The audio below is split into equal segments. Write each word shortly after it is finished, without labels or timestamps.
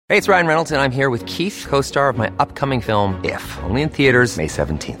Hey, it's Ryan Reynolds, and I'm here with Keith, co-star of my upcoming film, If, only in theaters May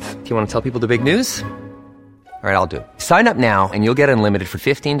 17th. Do you want to tell people the big news? All right, I'll do it. Sign up now and you'll get unlimited for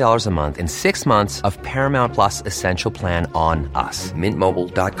 $15 a month and 6 months of Paramount Plus Essential Plan on us.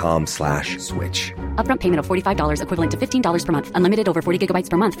 MintMobile.com/switch. Upfront payment of $45 equivalent to $15 per month. Unlimited over 40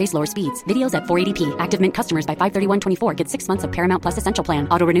 gigabytes per month. Face lower speeds. Videos at 480p. Active Mint customers by 531.24 get 6 months of Paramount Plus Essential Plan.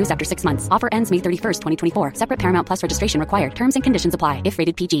 Auto renews after 6 months. Offer ends May 31st, 2024. Separate Paramount Plus registration required. Terms and conditions apply if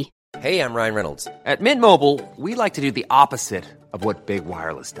rated PG. Hey, I'm Ryan Reynolds. At Mint Mobile, we like to do the opposite of what Big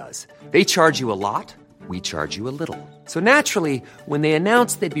Wireless does. They charge you a lot. We charge you a little. So naturally, when they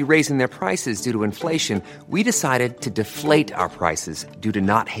announced they'd be raising their prices due to inflation, we decided to deflate our prices due to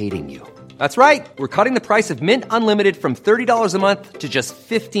not hating you. That's right. We're cutting the price of Mint Unlimited from $30 a month to just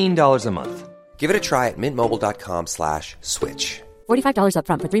 $15 a month. Give it a try at mintmobile.com/switch. $45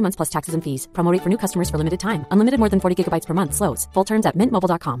 upfront for 3 months plus taxes and fees. Promo rate for new customers for limited time. Unlimited more than 40 gigabytes per month. Slows full terms at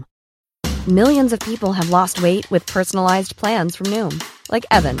mintmobile.com. Millions of people have lost weight with personalized plans from Noom. Like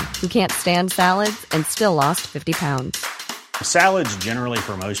Evan, who can't stand salads and still lost 50 pounds. Salads generally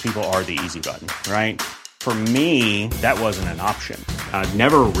for most people are the easy button, right? For me, that wasn't an option. I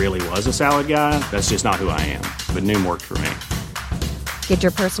never really was a salad guy. That's just not who I am. But Noom worked for me. Get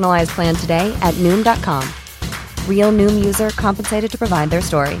your personalized plan today at Noom.com. Real Noom user compensated to provide their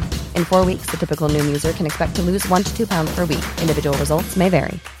story. In 4 weeks, the typical Noom user can expect to lose 1 to 2 pounds per week. Individual results may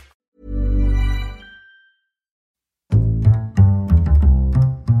vary.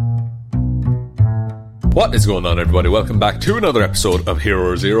 What is going on, everybody? Welcome back to another episode of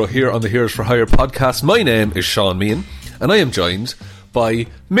Hero Zero here on the Heroes for Hire podcast. My name is Sean Meehan, and I am joined by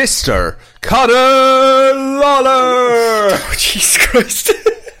Mr. Conor Lawler. Oh, Jesus Christ.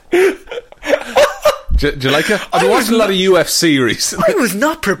 Do you like it? I've been watching a lot of UFC recently. I was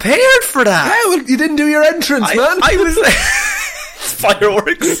not prepared for that. Yeah, well, you didn't do your entrance, man. I was...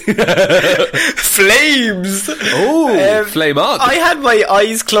 Fireworks. Flames. Oh, flame on. I had my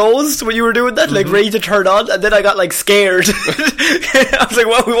eyes closed when you were doing that, like ready to turn on, and then I got like scared. I was like,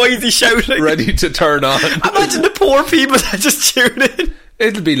 why is he shouting? Ready to turn on. Imagine the poor people that just tune in.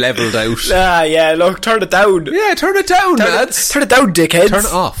 It'll be levelled out. Yeah, look, turn it down. Yeah, turn it down, lads. Turn it down, dickheads. Turn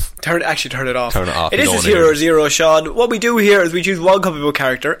it off. Turn it off. Turn it off. This is Hero Zero, Sean. What we do here is we choose one comic book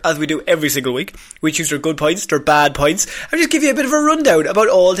character, as we do every single week. We choose their good points, their bad points, and just give you a bit of a rundown about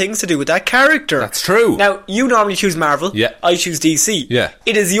all things to do with that character. That's true. Now, you normally choose Marvel. Yeah. I choose DC. Yeah.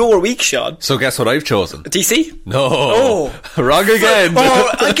 It is your week, Sean. So guess what I've chosen? DC? No. Oh. Wrong again.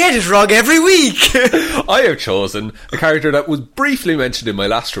 Oh, I get it wrong every week. I have chosen a character that was briefly mentioned in my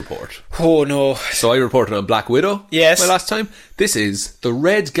last report. Oh, no. So I reported on Black Widow. Yes. My last time. This is the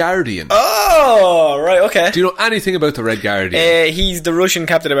Red Guardian. Oh, right, okay. Do you know anything about the Red Guardian? He's the Russian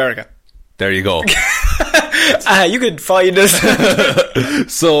Captain America. There you go. You could find us.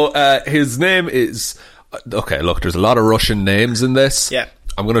 So his name is... Okay, look, there's a lot of Russian names in this. Yeah.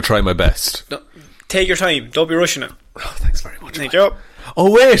 I'm going to try my best. No, take your time. Don't be rushing it. Oh, thanks very much. Thank you. Oh,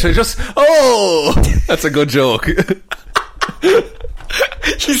 wait, Oh! That's a good joke. You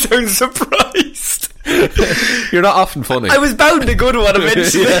sound surprised. You're not often funny. I was bound to go to one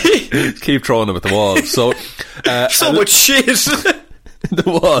eventually. Yeah. Keep throwing them at the wall. So, so much shit. The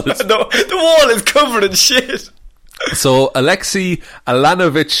walls. The wall is covered in shit. So, Alexei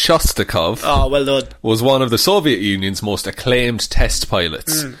Alanovich Shostakov well done. was one of the Soviet Union's most acclaimed test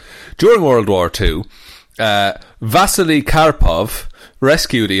pilots. During World War II, Vasily Karpov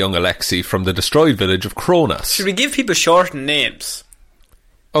rescued a young Alexei from the destroyed village of Kronos. Should we give people shortened names?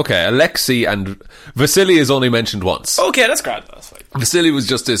 Okay, Alexei and Vasily is only mentioned once. Okay, that's grand. That's fine. Vasily was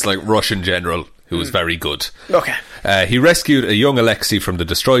just this like Russian general who was very good. Okay. He rescued a young Alexei from the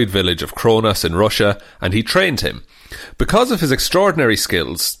destroyed village of Kronos in Russia, and he trained him. Because of his extraordinary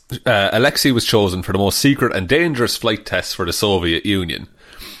skills, Alexei was chosen for the most secret and dangerous flight tests for the Soviet Union.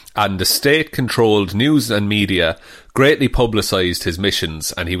 And the state-controlled news and media greatly publicised his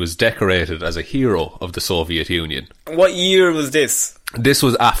missions, and he was decorated as a hero of the Soviet Union. What year was this? This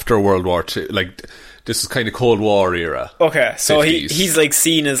was after World War II. Like, this is kind of Cold War era. Okay, so 50s. he's like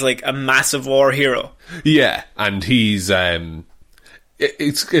seen as like a massive war hero. Yeah, and he's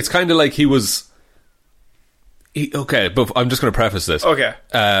it's kind of like he was. Okay, but I'm just going to preface this. Okay,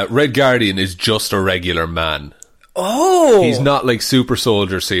 Red Guardian is just a regular man. Oh, he's not like super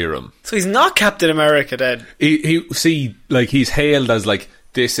soldier serum. So he's not Captain America then. He's hailed as like,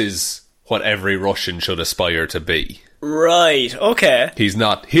 this is what every Russian should aspire to be. Right, okay. He's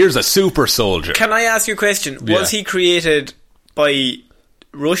not, here's a super soldier. Can I ask you a question? Was he created by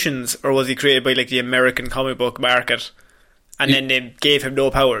Russians, or was he created by like the American comic book market, and then they gave him no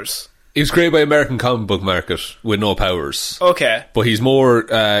powers? He was created by American comic book market with no powers. Okay. But he's more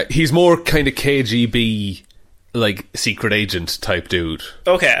kind of KGB, like, secret agent type dude.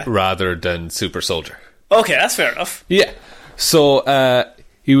 Okay. Rather than super soldier. Okay, that's fair enough. Yeah. So,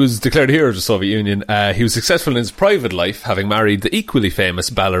 he was declared a hero of the Soviet Union. He was successful in his private life, having married the equally famous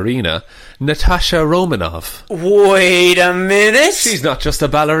ballerina, Natasha Romanov. Wait a minute. She's not just a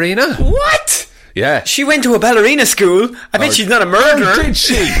ballerina. What? Yeah. She went to a ballerina school. I bet she's not a murderer. Or did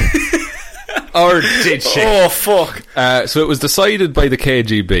she? Or did she? Oh, fuck. So it was decided by the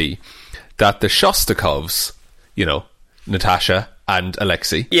KGB that the Shostakovs, you know, Natasha and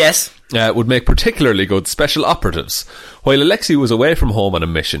Alexei, yes, would make particularly good special operatives. While Alexei was away from home on a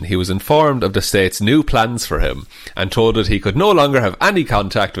mission, he was informed of the state's new plans for him and told that he could no longer have any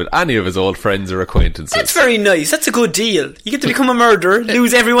contact with any of his old friends or acquaintances. That's very nice. That's a good deal. You get to become a murderer,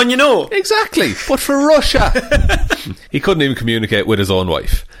 lose everyone you know. Exactly, but for Russia. He couldn't even communicate with his own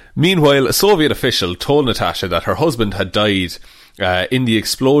wife. Meanwhile, a Soviet official told Natasha that her husband had died in the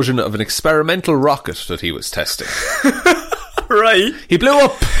explosion of an experimental rocket that he was testing. Right. He blew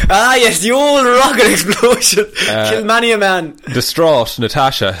up. Ah, yes, the old rocket explosion. Killed many a man. Distraught,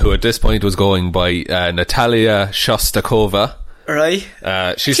 Natasha, who at this point was going by Natalia Shostakova. Right. She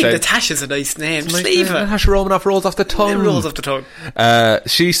I said, think Natasha's a nice name. Just leave it. Natasha Romanoff rolls off the tongue. It rolls off the tongue.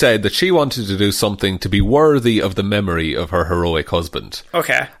 She said that she wanted to do something to be worthy of the memory of her heroic husband.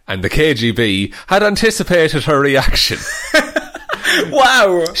 Okay. And the KGB had anticipated her reaction.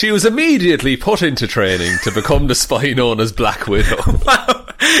 Wow. She was immediately put into training to become the spy known as Black Widow. Wow.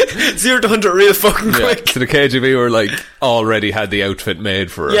 0 to 100 real fucking quick. So the KGB were like already had the outfit made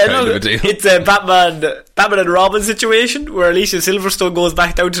for her, kind of a deal. It's a Batman and Robin situation where Alicia Silverstone goes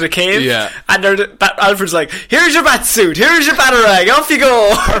back down to the cave. Yeah. And Alfred's like, here's your bat suit, here's your batarang, off you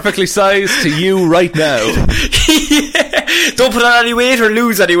go. Perfectly sized to you right now. Yeah. Don't put on any weight or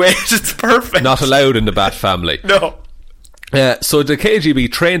lose any weight. It's perfect. Not allowed in the Bat family. No. So the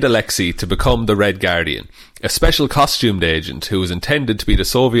KGB trained Alexei to become the Red Guardian, a special costumed agent who was intended to be the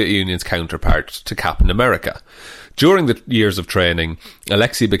Soviet Union's counterpart to Captain America. During the years of training,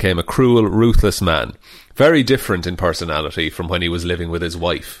 Alexei became a cruel, ruthless man, very different in personality from when he was living with his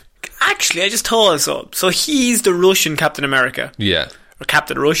wife. Actually, I just thought so. So he's the Russian Captain America. Yeah. Or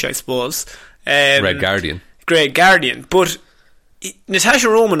Captain Russia, I suppose. Red Guardian. Red Guardian. But Natasha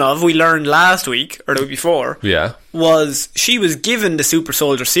Romanov, we learned last week, or the week before, she was given the super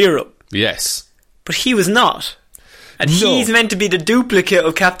soldier serum. Yes. But he was not. And he's meant to be the duplicate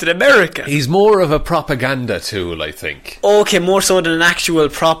of Captain America. He's more of a propaganda tool, I think. Okay, more so than an actual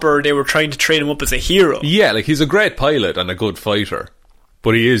proper, they were trying to train him up as a hero. Yeah, like he's a great pilot and a good fighter.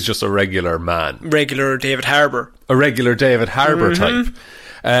 But he is just a regular man. Regular David Harbour. A regular David Harbour type.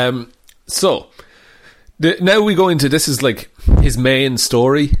 So, now we go into, this is like his main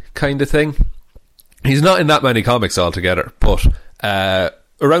story kind of thing. He's not in that many comics altogether, but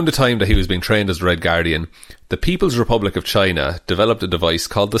around the time that he was being trained as the Red Guardian, the People's Republic of China developed a device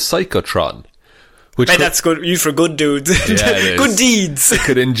called the Psychotron. That's good, used for good dudes. Yeah, good deeds. It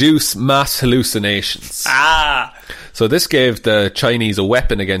could induce mass hallucinations. So this gave the Chinese a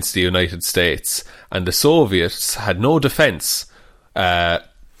weapon against the United States, and the Soviets had no defence,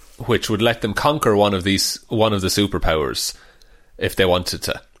 which would let them conquer one of the superpowers if they wanted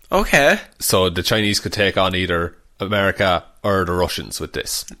to. Okay. So the Chinese could take on either America or the Russians with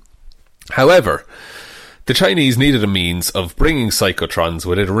this. However, the Chinese needed a means of bringing psychotrons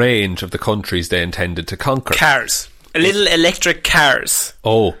within range of the countries they intended to conquer. Cars. Little electric cars.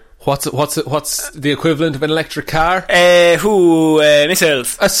 Oh, what's the equivalent of an electric car?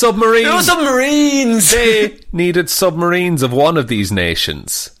 Missiles. A submarine. No, submarines. They needed submarines of one of these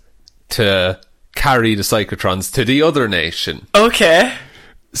nations to carry the psychotrons to the other nation. Okay.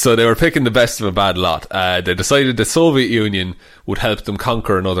 So they were picking the best of a bad lot. They decided the Soviet Union would help them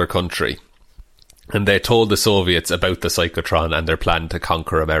conquer another country. And they told the Soviets about the psychotron and their plan to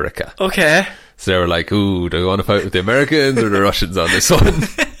conquer America. Okay. So they were like, ooh, do we want to fight with the Americans or the Russians on this one?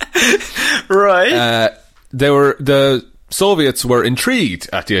 Right. The Soviets were intrigued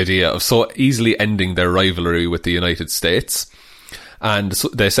at the idea of so easily ending their rivalry with the United States. And so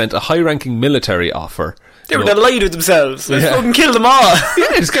they sent a high-ranking military offer. They were delighted with themselves. Let's fucking kill them all.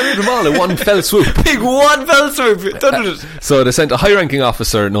 Yeah, just get rid of them all in one fell swoop. Big one fell swoop. So they sent a high-ranking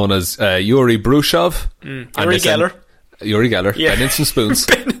officer known as Yuri Brushov. Yuri Geller. Yeah. Ben and Spoons.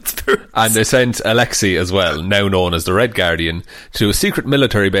 And they sent Alexei as well, now known as the Red Guardian, to a secret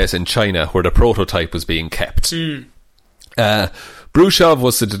military base in China where the prototype was being kept. Brushov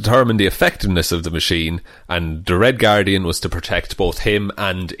was to determine the effectiveness of the machine, and the Red Guardian was to protect both him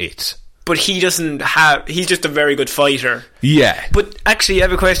and it. but he doesn't have. He's just a very good fighter. Yeah. But actually, I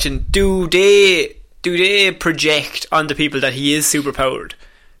have a question. Do they project onto people that he is superpowered?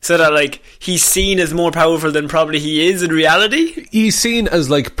 So that, like, he's seen as more powerful than probably he is in reality? He's seen as,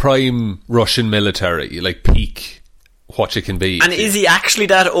 like, prime Russian military, like, peak what you can be. And is he actually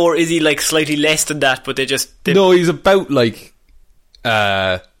that, or is he, like, slightly less than that, but No, he's about, like,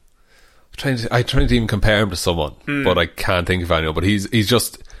 I'm trying to even compare him to someone, but I can't think of anyone, but he's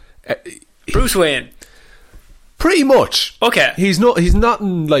just... Bruce Wayne? Pretty much. Okay. He's not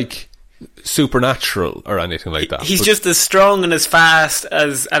like supernatural or anything like that. He's just as strong and as fast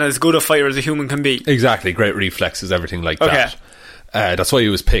and as good a fighter as a human can be. Exactly, great reflexes, everything like that. That's why he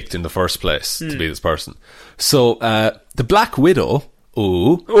was picked in the first place to be this person. So the Black Widow.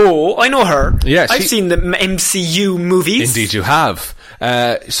 Oh, I know her. Yeah, I've seen the MCU movies. Indeed, you have.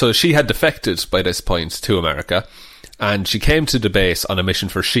 So she had defected by this point to America, and she came to the base on a mission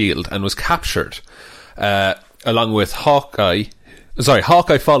for S.H.I.E.L.D. and was captured, along with Hawkeye. Sorry,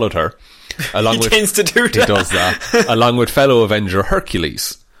 Hawkeye followed her. He tends to do that. He does that. Along with fellow Avenger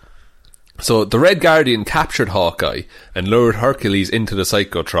Hercules. So the Red Guardian captured Hawkeye and lured Hercules into the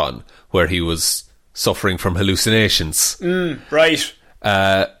Psychotron, where he was suffering from hallucinations. Right.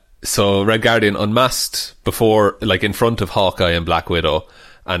 So Red Guardian unmasked before, like, in front of Hawkeye and Black Widow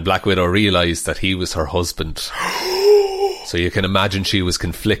realised that he was her husband. So you can imagine she was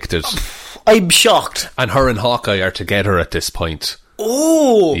conflicted. I'm shocked. And her and Hawkeye are together at this point.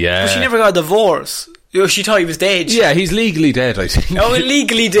 Oh, yeah. But she never got a divorce. She thought he was dead. Yeah, he's legally dead, I think. Oh,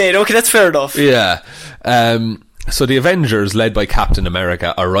 legally dead. Okay, that's fair enough. Yeah. So the Avengers, led by Captain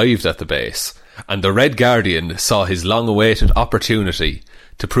America, arrived at the base, and the Red Guardian saw his long-awaited opportunity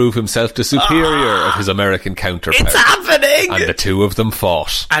to prove himself the superior of his American counterpart. It's happening! And the two of them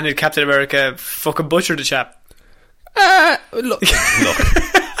fought. And did Captain America fucking butcher the chap? Look.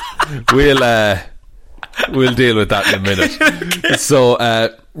 We'll deal with that in a minute. Okay. So,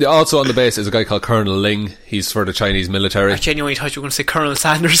 also on the base is a guy called Colonel Ling. He's for the Chinese military. I genuinely thought you were going to say Colonel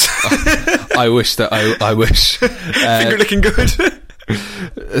Sanders. I wish that I wish. Finger looking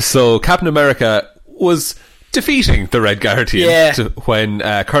good. So Captain America was defeating the Red Guardian when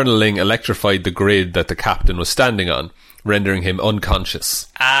Colonel Ling electrified the grid that the captain was standing on, rendering him unconscious.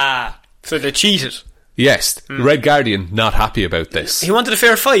 So they cheated. Yes, the Red Guardian not happy about this. He wanted a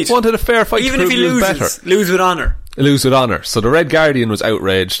fair fight. Even if he loses, lose with honour. Lose with honour. So the Red Guardian was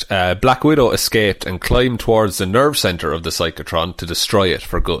outraged. Black Widow escaped and climbed towards the nerve centre of the Psychotron to destroy it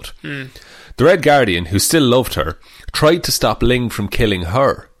for good. The Red Guardian, who still loved her, tried to stop Ling from killing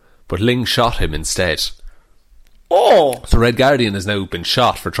her, but Ling shot him instead. Oh! So Red Guardian has now been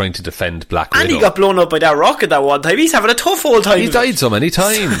shot for trying to defend Black Widow. And he got blown up by that rocket that one time. He's having a tough old time. He died so many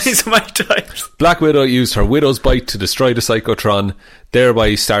times. Black Widow used her Widow's Bite to destroy the Psychotron,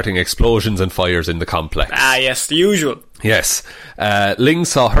 thereby starting explosions and fires in the complex. Yes, the usual. Yes. Ling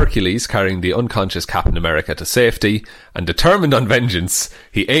saw Hercules carrying the unconscious Captain America to safety, and determined on vengeance,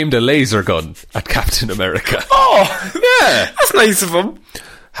 he aimed a laser gun at Captain America. Oh! Yeah! That's nice of him.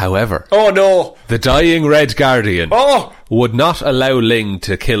 However, the dying Red Guardian would not allow Ling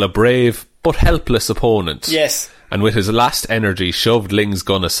to kill a brave but helpless opponent. Yes. And with his last energy shoved Ling's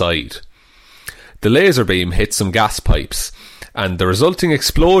gun aside. The laser beam hit some gas pipes, and the resulting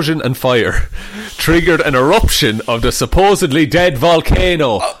explosion and fire triggered an eruption of the supposedly dead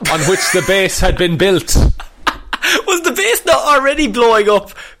volcano on which the base had been built. Was the base not already blowing up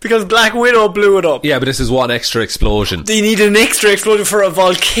because Black Widow blew it up? Yeah, but this is one extra explosion. They need an extra explosion for a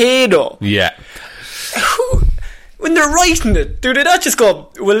volcano. Yeah. When they're writing it, do they not just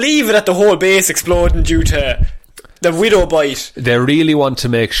go, we'll leave it at the whole base exploding due to the Widow Bite? They really want to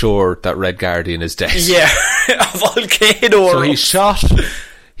make sure that Red Guardian is dead. Yeah, a volcano. So he's shot.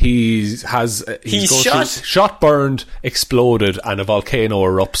 He's shot, burned, exploded, and a volcano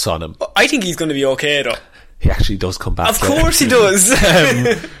erupts on him. I think he's going to be okay though. He actually does come back. Of course he does.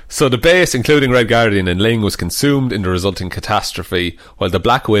 So the base, including Red Guardian and Ling, was consumed in the resulting catastrophe, while the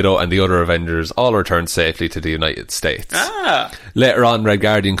Black Widow and the other Avengers all returned safely to the United States. Later on, Red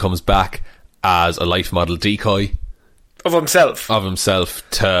Guardian comes back as a life model decoy. Of himself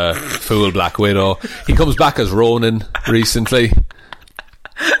to fool Black Widow. He comes back as Ronin recently.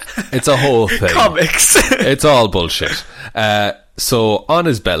 It's a whole thing. Comics. It's all bullshit. So on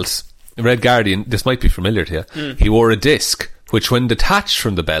his belt, Red Guardian, this might be familiar to you, he wore a disc which, when detached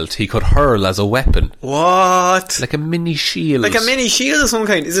from the belt, he could hurl as a weapon. What? Like a mini shield. Like a mini shield of some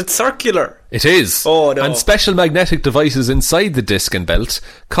kind. Is it circular? It is. Oh no. And special magnetic devices inside the disc and belt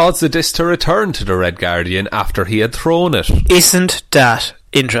caused the disc to return to the Red Guardian after he had thrown it. Isn't that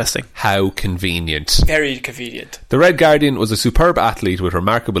Interesting. How convenient. Very convenient. The Red Guardian was a superb athlete with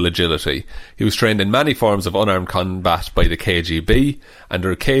remarkable agility. He was trained in many forms of unarmed combat by the KGB, and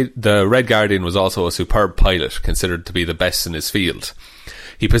the Red Guardian was also a superb pilot, considered to be the best in his field.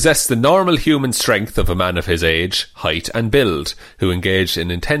 He possessed the normal human strength of a man of his age, height and build, who engaged in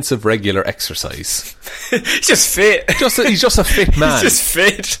intensive regular exercise. He's just fit. He's just a fit man. He's just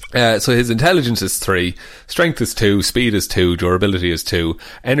fit. So his intelligence is 3, strength is 2, speed is 2, durability is 2,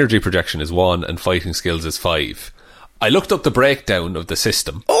 energy projection is 1, and fighting skills is 5. I looked up the breakdown of the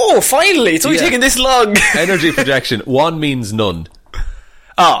system. Oh, finally! It's only taken this long. Energy projection, 1 means none.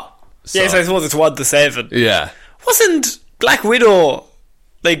 Oh. So, yes, I suppose it's 1 to 7. Yeah. Wasn't Black Widow...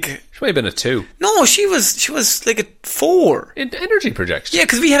 like, she might have been a 2. No, she was like a 4 in energy projection. Yeah,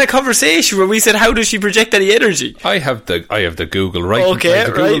 because we had a conversation where we said, how does she project any energy? I have the Google right. Okay,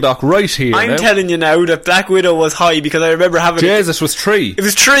 the Google Doc right here. I'm telling you now that Black Widow was high because I remember having. Jesus, was 3. It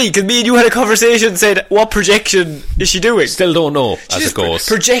was 3 because me and you had a conversation and said, what projection is she doing? Still don't know She's as it goes.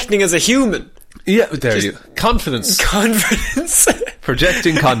 Projecting as a human. Yeah, there you go. Confidence.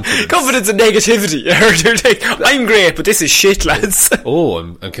 Projecting confidence. Confidence and negativity. I'm great, but this is shit, lads. Oh,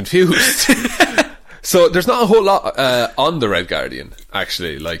 I'm confused. So there's not a whole lot on the Red Guardian,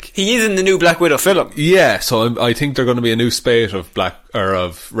 actually. Like, he is in the new Black Widow film. Yeah, so I think they're going to be a new spate of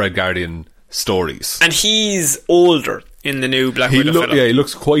of Red Guardian stories. And he's older in the new Black Widow film. Yeah, he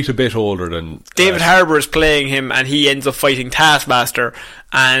looks quite a bit older than... David Harbour is playing him, and he ends up fighting Taskmaster,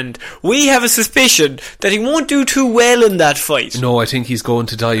 and we have a suspicion that he won't do too well in that fight. No, I think he's going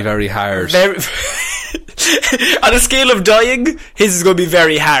to die very hard. On a scale of dying, his is going to be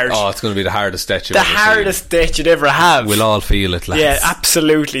very hard. Oh, it's going to be the hardest death you've the ever hardest seen. death you'd ever have. We'll all feel it, lads. Yeah,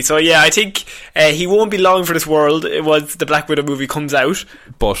 absolutely. So yeah, I think he won't be long for this world once the Black Widow movie comes out.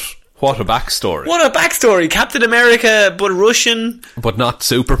 But... what a backstory. What a backstory. Captain America, but Russian. But not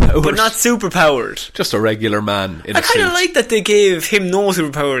superpowered. Just a regular man in a suit. I kind of like that they gave him no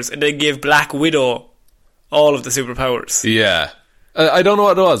superpowers and they gave Black Widow all of the superpowers. Yeah. I don't know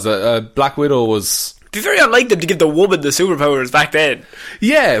what it was. Black Widow was... It'd be very unlike them to give the woman the superpowers back then.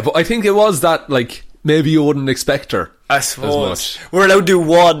 Yeah, but I think it was that, like, maybe you wouldn't expect her. I suppose. We're allowed to do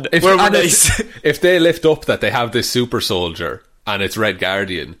one. We're nice. If they lift up that they have this super soldier... and it's Red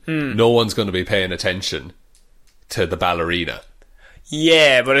Guardian, no one's going to be paying attention to the ballerina.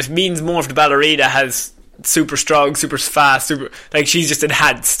 Yeah, but it means more if the ballerina has super strong, super fast, like she's just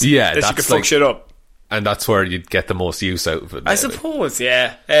enhanced. Yeah, that she can fuck shit up. And that's where you'd get the most use out of it. I suppose,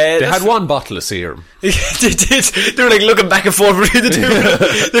 yeah. They had one bottle of serum. They did. They were like looking back and forth between the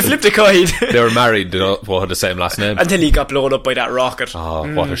two. They flipped a coin. They were married. They had the same last name. Until he got blown up by that rocket. Oh,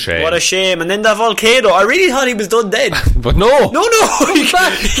 what a shame. What a shame. And then that volcano. I really thought he was done then. But no.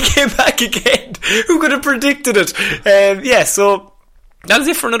 He came back again. Who could have predicted it? Yeah, so... that is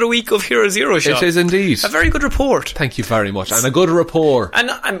it for another week of Hero Zero, Sean. It is indeed. A very good report. Thank you very much. And a good rapport.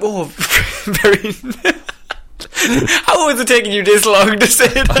 And I'm very... How is it taking you this long to say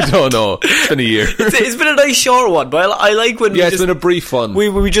that? I don't know. It's been a year. It's been a nice short one, but I like when it's been a brief one.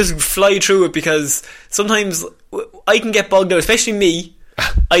 We just fly through it because sometimes I can get bogged down, especially me.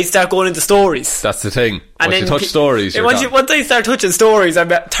 I start going into stories. That's the thing. And once you touch stories, you're once I start touching stories,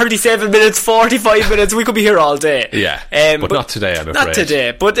 I'm at 37 minutes, 45 minutes. We could be here all day. Yeah, but not today, I'm afraid. Not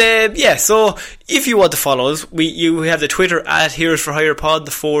today. But yeah, so if you want to follow us, we have the Twitter at Heroes for Hire Pod.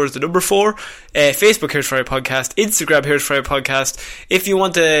 The 4 is the number 4. Facebook Heroes for Hire Podcast. Instagram Heroes for Hire Podcast. If you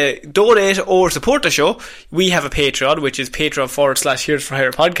want to donate or support the show, we have a Patreon, which is Patreon.com/Heroes for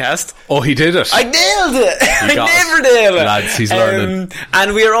Hire Podcast. Oh, he did it. I nailed it. I never nail it. Lads, he's learning.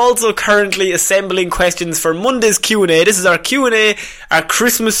 And we are also currently assembling questions for Monday's Q&A. This is our Q&A, our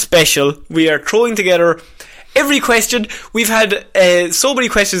Christmas special. We are throwing together every question. We've had so many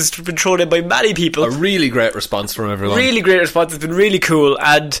questions been thrown in by many people. A really great response from everyone. Really great response. It's been really cool.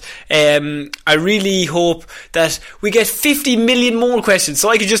 And I really hope that we get 50 million more questions so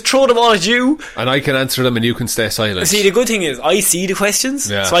I can just throw them all at you. And I can answer them and you can stay silent. See, the good thing is I see the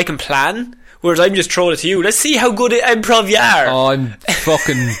questions, yeah. So I can plan. Whereas I'm just throwing it to you. Let's see how good at improv you are. Oh, I'm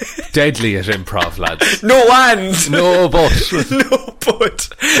fucking deadly at improv, lads. No and. No but. No but.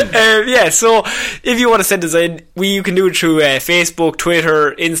 Yeah, so if you want to send us in, you can do it through Facebook,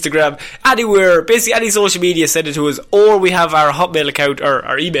 Twitter, Instagram, anywhere. Basically, any social media, send it to us. Or we have our Hotmail account, or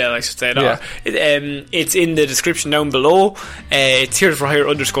our email, I should say. Yeah. It's in the description down below. It's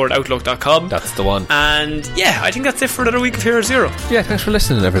heroesforhire_outlook.com. That's the one. And yeah, I think that's it for another week of Hero Zero. Yeah, thanks for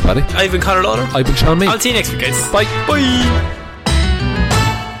listening, everybody. I've been Conor Lauder. I've been Sean Mead. I'll see you next week, guys. Bye. Bye.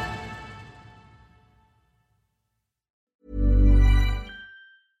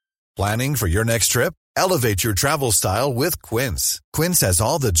 Planning for your next trip? Elevate your travel style with Quince. Quince has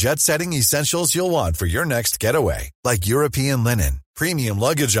all the jet-setting essentials you'll want for your next getaway, like European linen, premium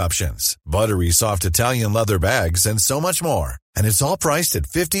luggage options, buttery soft Italian leather bags, and so much more. And it's all priced at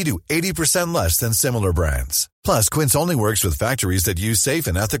 50 to 80% less than similar brands. Plus, Quince only works with factories that use safe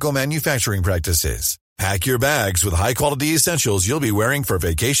and ethical manufacturing practices. Pack your bags with high-quality essentials you'll be wearing for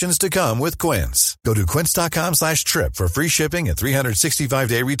vacations to come with Quince. Go to quince.com/trip for free shipping and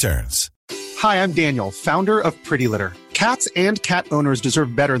 365-day returns. Hi, I'm Daniel, founder of Pretty Litter. Cats and cat owners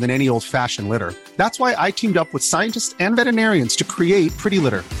deserve better than any old-fashioned litter. That's why I teamed up with scientists and veterinarians to create Pretty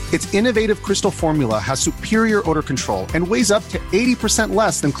Litter. Its innovative crystal formula has superior odor control and weighs up to 80%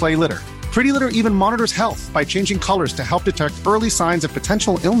 less than clay litter. Pretty Litter even monitors health by changing colors to help detect early signs of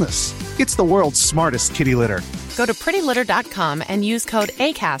potential illness. It's the world's smartest kitty litter. Go to prettylitter.com and use code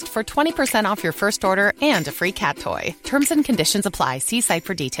ACAST for 20% off your first order and a free cat toy. Terms and conditions apply. See site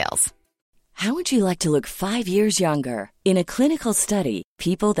for details. How would you like to look 5 years younger? In a clinical study,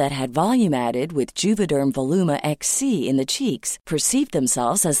 people that had volume added with Juvederm Voluma XC in the cheeks perceived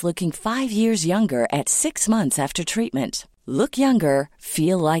themselves as looking 5 years younger at 6 months after treatment. Look younger,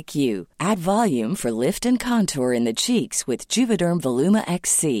 feel like you. Add volume for lift and contour in the cheeks with Juvederm Voluma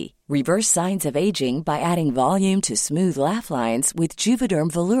XC. Reverse signs of aging by adding volume to smooth laugh lines with Juvederm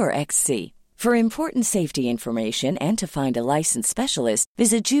Volure XC. For important safety information and to find a licensed specialist,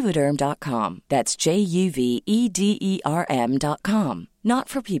 visit Juvederm.com. That's JUVEDERM.com. Not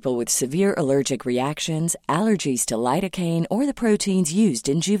for people with severe allergic reactions, allergies to lidocaine, or the proteins used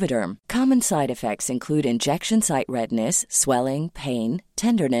in Juvederm. Common side effects include injection site redness, swelling, pain,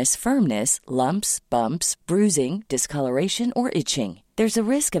 tenderness, firmness, lumps, bumps, bruising, discoloration, or itching. There's a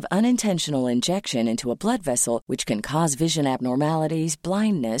risk of unintentional injection into a blood vessel, which can cause vision abnormalities,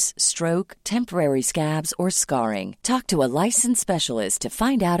 blindness, stroke, temporary scabs, or scarring. Talk to a licensed specialist to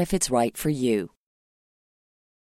find out if it's right for you.